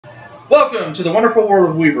Welcome to the wonderful world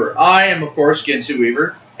of Weaver. I am, of course, Ginsu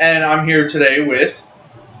Weaver, and I'm here today with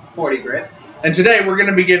 40 Grit. And today we're going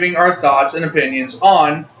to be giving our thoughts and opinions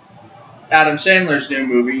on Adam Sandler's new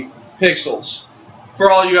movie, Pixels.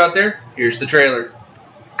 For all you out there, here's the trailer.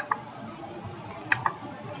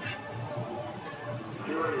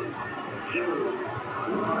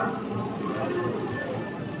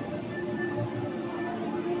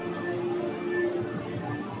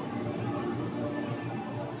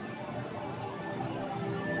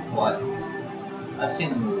 What? I've seen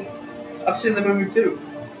the movie. I've seen the movie too.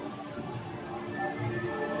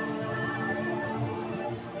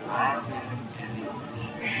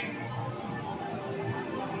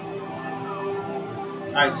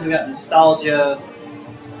 Alright, so we got nostalgia.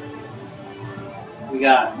 We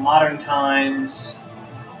got modern times.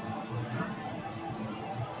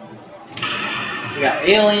 We got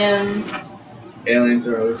aliens. Aliens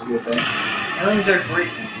are always a good thing. Aliens are great.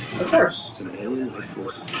 Of course. It's an alien life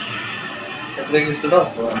force. Everything is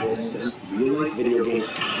developed around aliens. Real life video games.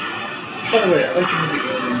 By the way, I like the movie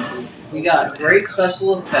Aliens. We got great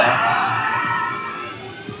special effects.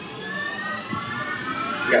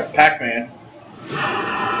 We got Pac-Man.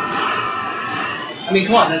 I mean,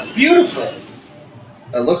 come on, that's beautiful.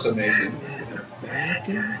 That looks amazing. Is a bad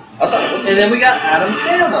guy? I thought it was And then we got Adam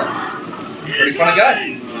Sandler. a pretty funny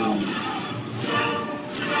guy.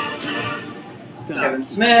 Kevin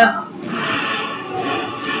Smith.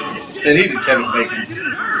 They needed Kevin Bacon.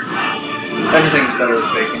 Everything's better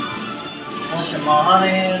with bacon. Melissa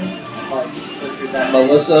Monahan. Like, butchered that.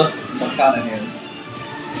 Melissa McConaughey.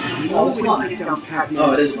 Oh, come on.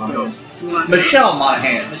 Oh, it is Monahan. Michelle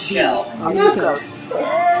Monahan. Michelle. I'm the ghost.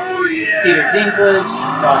 Peter Dinklage.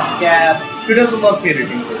 Josh Gad. Who doesn't love Peter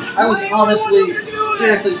Dinklage? I was honestly,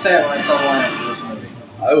 seriously sad when I saw the lineup for this movie.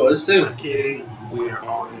 I was too. I'm kidding. We are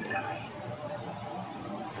all gonna die.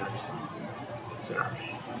 Sorry.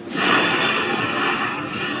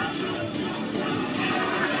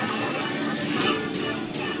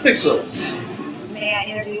 Pixels. May I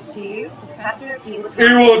introduce to you Professor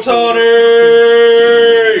Iwatani? Iwatani!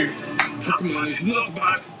 Pokemon is not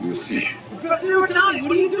about. You'll see. Professor Iwatani,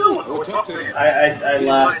 what are you doing? Go talk to him. I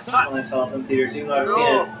laughed when I saw it in theaters, even though I've seen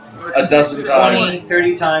it A dozen times. 20,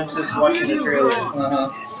 30 times just watching the trailer. Uh-huh.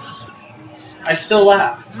 I still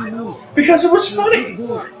laugh. I know. Because it was funny.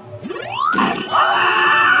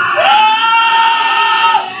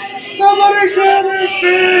 Somebody kill this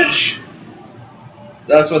bitch!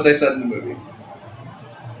 That's what they said in the movie.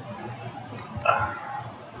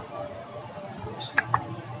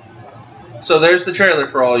 So there's the trailer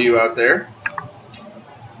for all you out there.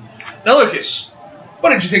 Now, Lucas, what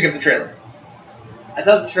did you think of the trailer? I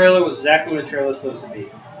thought the trailer was exactly what a trailer was supposed to be.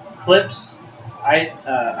 Clips,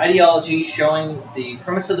 ideology showing the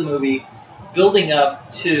premise of the movie, building up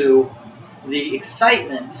to the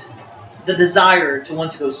excitement, the desire to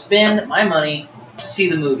want to go spend my money to see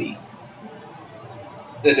the movie.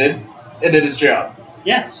 It did. It did its job.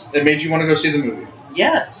 Yes. It made you want to go see the movie.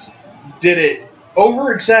 Yes. Did it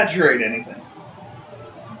over-exaggerate anything?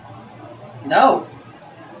 No.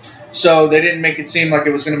 So they didn't make it seem like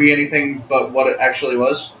it was going to be anything but what it actually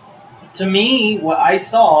was? To me, what I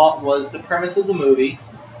saw was the premise of the movie,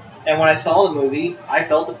 and when I saw the movie, I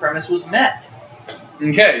felt the premise was met.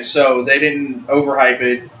 Okay, so they didn't overhype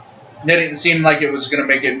it. They didn't seem like it was going to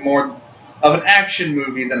make it more of an action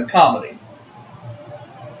movie than a comedy.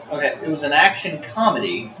 Okay, it was an action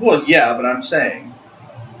comedy. Well, yeah, but I'm saying,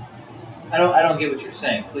 I don't get what you're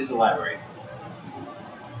saying. Please elaborate.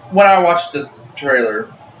 when I watched the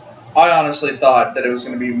trailer, I honestly thought that it was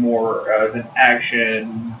going to be more of an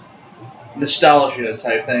action, nostalgia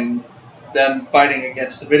type thing than fighting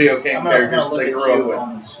against the video game I'm characters gonna that they look at grew up you with.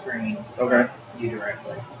 on the screen. Okay. You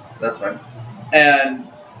directly. That's fine. And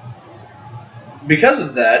because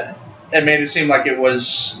of that, it made it seem like it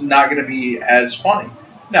was not going to be as funny.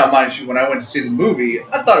 Now, mind you, when I went to see the movie,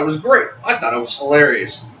 I thought it was great. I thought it was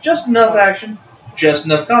hilarious. Just enough action, just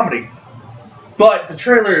enough comedy. But the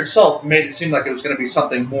trailer itself made it seem like it was going to be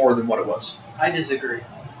something more than what it was. I disagree.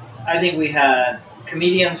 I think we had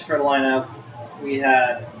comedians for the lineup. We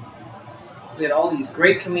had all these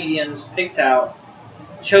great comedians picked out,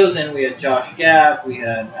 chosen. We had Josh Gad. We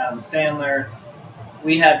had Adam Sandler.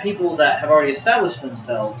 We had people that have already established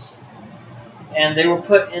themselves, and they were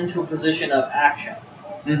put into a position of action.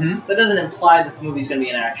 Mm-hmm. That doesn't imply that the movie's going to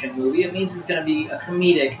be an action movie. It means it's going to be a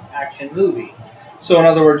comedic action movie. So, in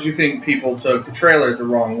other words, you think people took the trailer the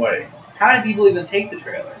wrong way? How did people even take the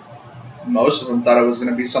trailer? Most of them thought it was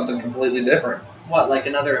going to be something completely different. What, like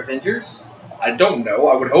another Avengers? I don't know.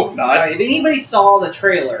 I would hope not. If anybody saw the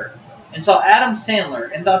trailer and saw Adam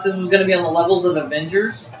Sandler and thought this was going to be on the levels of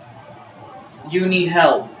Avengers, You need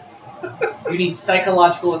help. You need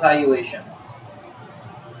psychological evaluation.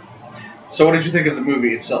 So what did you think of the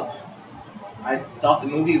movie itself? I thought the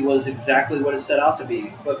movie was exactly what it set out to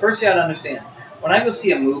be. But first you gotta understand, when I go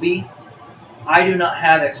see a movie, I do not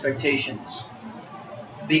have expectations.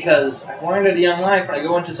 Because I've learned at a young life, when I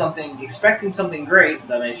go into something expecting something great,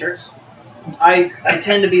 The Matrix, I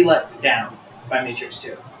tend to be let down by Matrix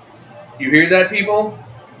 2. You hear that, people?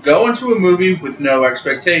 Go into a movie with no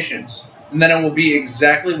expectations, and then it will be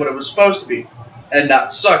exactly what it was supposed to be, and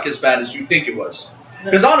not suck as bad as you think it was.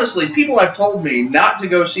 Because honestly, people have told me not to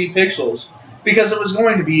go see Pixels because it was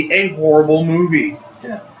going to be a horrible movie.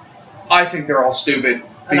 Yeah. I think they're all stupid,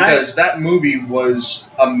 because that movie was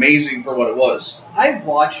amazing for what it was. I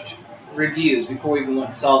watched reviews before we even went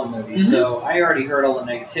and saw the movie, so I already heard all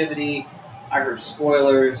the negativity. I heard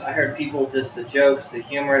spoilers. I heard people just the jokes, the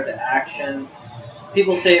humor, the action.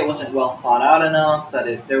 People say it wasn't well thought out enough,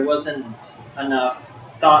 that there wasn't enough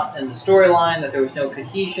thought in the storyline, that there was no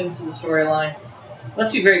cohesion to the storyline.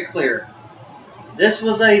 Let's be very clear. This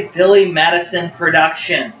was a Billy Madison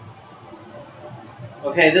production.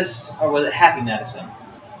 Okay, or was it Happy Madison?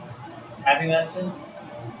 Happy Madison?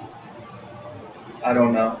 I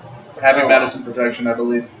don't know. Happy Madison Protection, I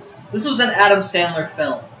believe. This was an Adam Sandler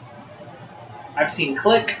film. I've seen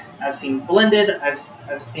Click. I've seen Blended.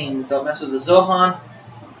 I've seen Don't Mess with the Zohan.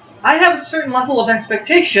 I have a certain level of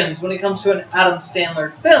expectations when it comes to an Adam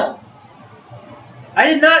Sandler film. I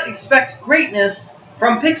did not expect greatness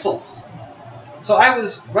from Pixels. So I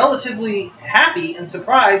was relatively happy and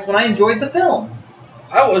surprised when I enjoyed the film.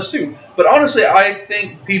 I was too. But honestly, I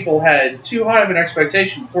think people had too high of an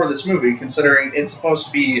expectation for this movie, considering it's supposed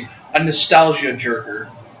to be a nostalgia jerker.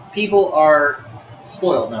 People are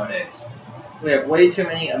spoiled nowadays. We have way too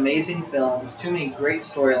many amazing films, too many great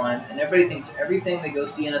storylines, and everybody thinks everything they go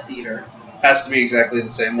see in a theater has to be exactly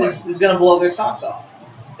the same way. Is going to blow their socks off.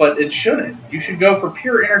 But it shouldn't. You should go for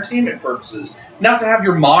pure entertainment purposes, not to have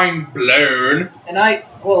your mind blown. And I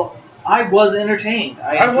was entertained.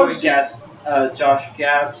 I enjoyed Josh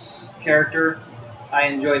Gad's character. I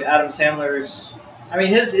enjoyed Adam Sandler's. I mean,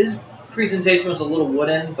 his presentation was a little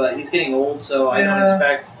wooden, but he's getting old, so I don't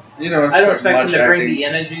expect. I don't expect him to bring the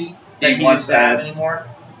energy that he used to have anymore.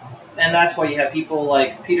 And that's why you have people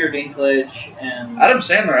like Peter Dinklage and Adam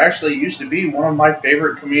Sandler actually used to be one of my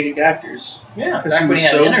favorite comedic actors. Yeah, because he was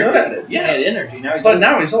so good at it. Yeah, he had energy.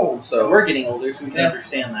 Now he's old, so we're getting older, so we can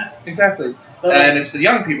understand that. Exactly. But, and it's the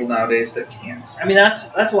young people nowadays that can't. I mean,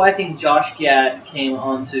 that's why I think Josh Gad came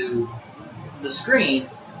onto the screen,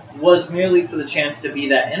 was merely for the chance to be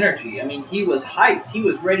that energy. I mean, he was hyped. He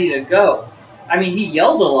was ready to go. I mean, he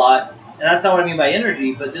yelled a lot. And that's not what I mean by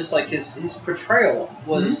energy, but just like his portrayal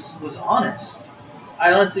was honest.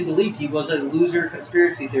 I honestly believed he was a loser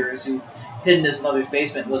conspiracy theorist who hid in his mother's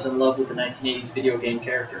basement and was in love with the 1980s video game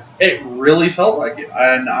character. It really felt like it.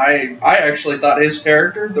 And I actually thought his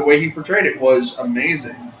character, the way he portrayed it, was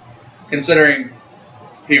amazing. Considering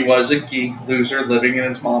he was a geek loser living in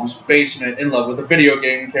his mom's basement in love with a video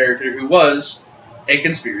game character who was a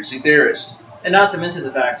conspiracy theorist. And not to mention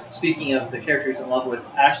the fact, speaking of the character he's in love with,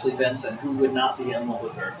 Ashley Benson, who would not be in love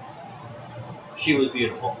with her. She was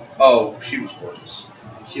beautiful. Oh, she was gorgeous.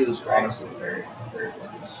 She was great. Honestly, very, very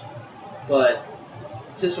gorgeous. But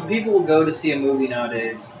just when people go to see a movie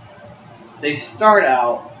nowadays, they start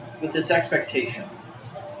out with this expectation.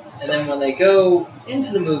 And then when they go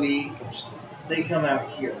into the movie, they come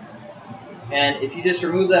out here. And if you just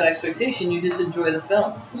remove that expectation, you just enjoy the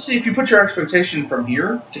film. See, if you put your expectation from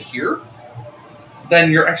here to here, then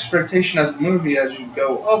your expectation as the movie, as you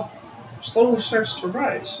go up, slowly starts to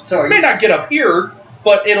rise. So it may not get up here,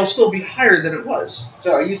 but it'll still be higher than it was.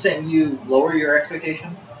 So are you saying you lower your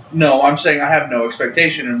expectation? No, I'm saying I have no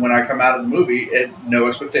expectation, and when I come out of the movie, no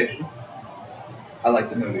expectation. I like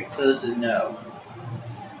the movie. So this is no.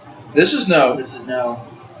 This is no. This is no.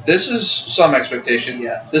 This is some expectation.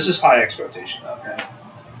 Yes. This is high expectation. Okay.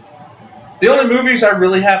 The only movies I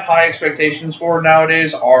really have high expectations for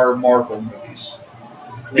nowadays are Marvel movies.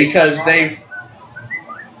 Because they've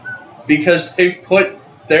put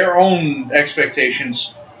their own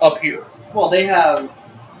expectations up here. Well, they have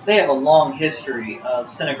a long history of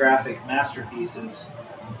cinegraphic masterpieces.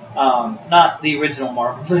 Not the original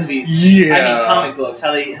Marvel movies. Yeah. I mean comic books.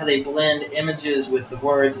 How they blend images with the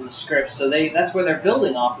words and the scripts. So that's where they're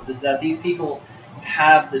building off of, is that these people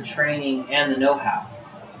have the training and the know-how.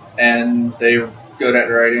 And they're good at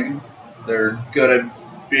writing. They're good at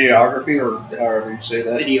videography, or however you say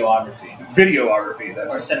that. Videography,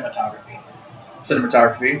 that's or it. cinematography.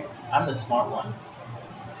 Cinematography. I'm the smart one.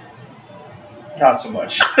 Not so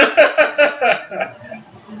much.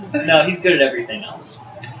 No, he's good at everything else.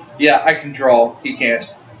 Yeah, I can draw. He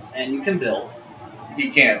can't. and you can build, He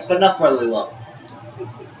can't. but not brotherly love.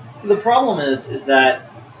 The problem is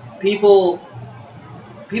that people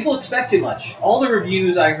expect too much. All the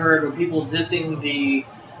reviews I heard were people dissing the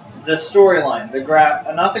storyline,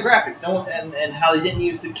 not the graphics, and how they didn't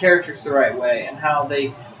use the characters the right way, and how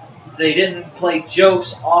they didn't play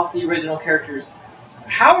jokes off the original characters.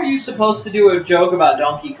 How are you supposed to do a joke about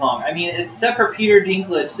Donkey Kong? I mean, except for Peter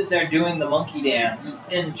Dinklage sitting there doing the monkey dance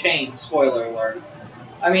in Chains, spoiler alert.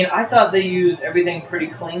 I mean, I thought they used everything pretty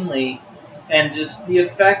cleanly, and just the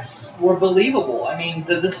effects were believable. I mean,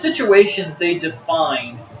 the situations they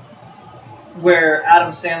defined where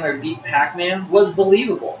Adam Sandler beat Pac-Man was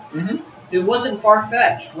believable. Mm-hmm. It wasn't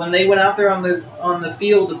far-fetched. When they went out there on the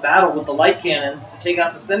field of battle with the light cannons to take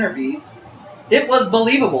out the centipedes, it was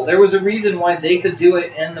believable. There was a reason why they could do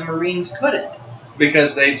it and the Marines couldn't.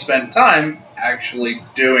 Because they'd spent time actually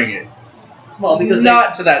doing it. Well, because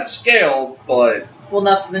not to that scale, but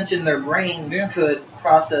not to mention their brains could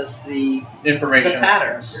process the information, the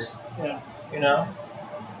patterns. Yeah. You know,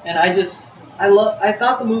 and I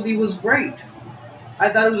thought the movie was great. I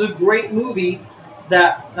thought it was a great movie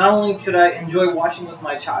that not only could I enjoy watching with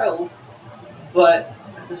my child, but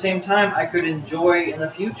at the same time I could enjoy in the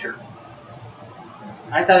future.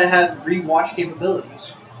 I thought it had rewatch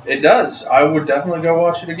capabilities. It does. I would definitely go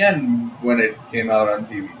watch it again when it came out on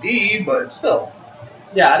DVD, but still.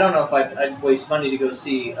 Yeah, I don't know if I'd waste money to go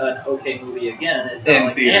see an okay movie again. It's not In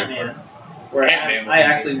like theater, Ant-Man, where Ant-Man I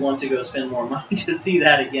was actually want to go spend more money to see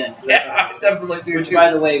that again. Yeah, I definitely do. Which, too.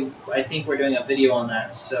 by the way, I think we're doing a video on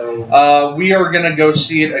that. So we are going to go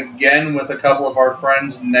see it again with a couple of our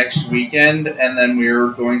friends next weekend, and then we're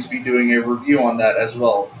going to be doing a review on that as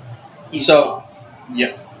well.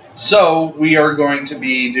 Yeah. So we are going to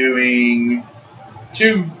be doing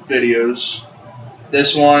 2 videos.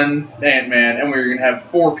 This one, Ant-Man, and we're going to have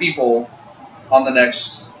 4 people on the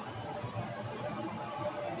next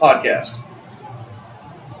podcast.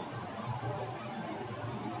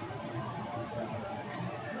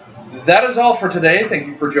 That is all for today. Thank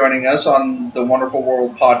you for joining us on the Wonderful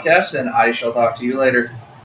World podcast, and I shall talk to you later.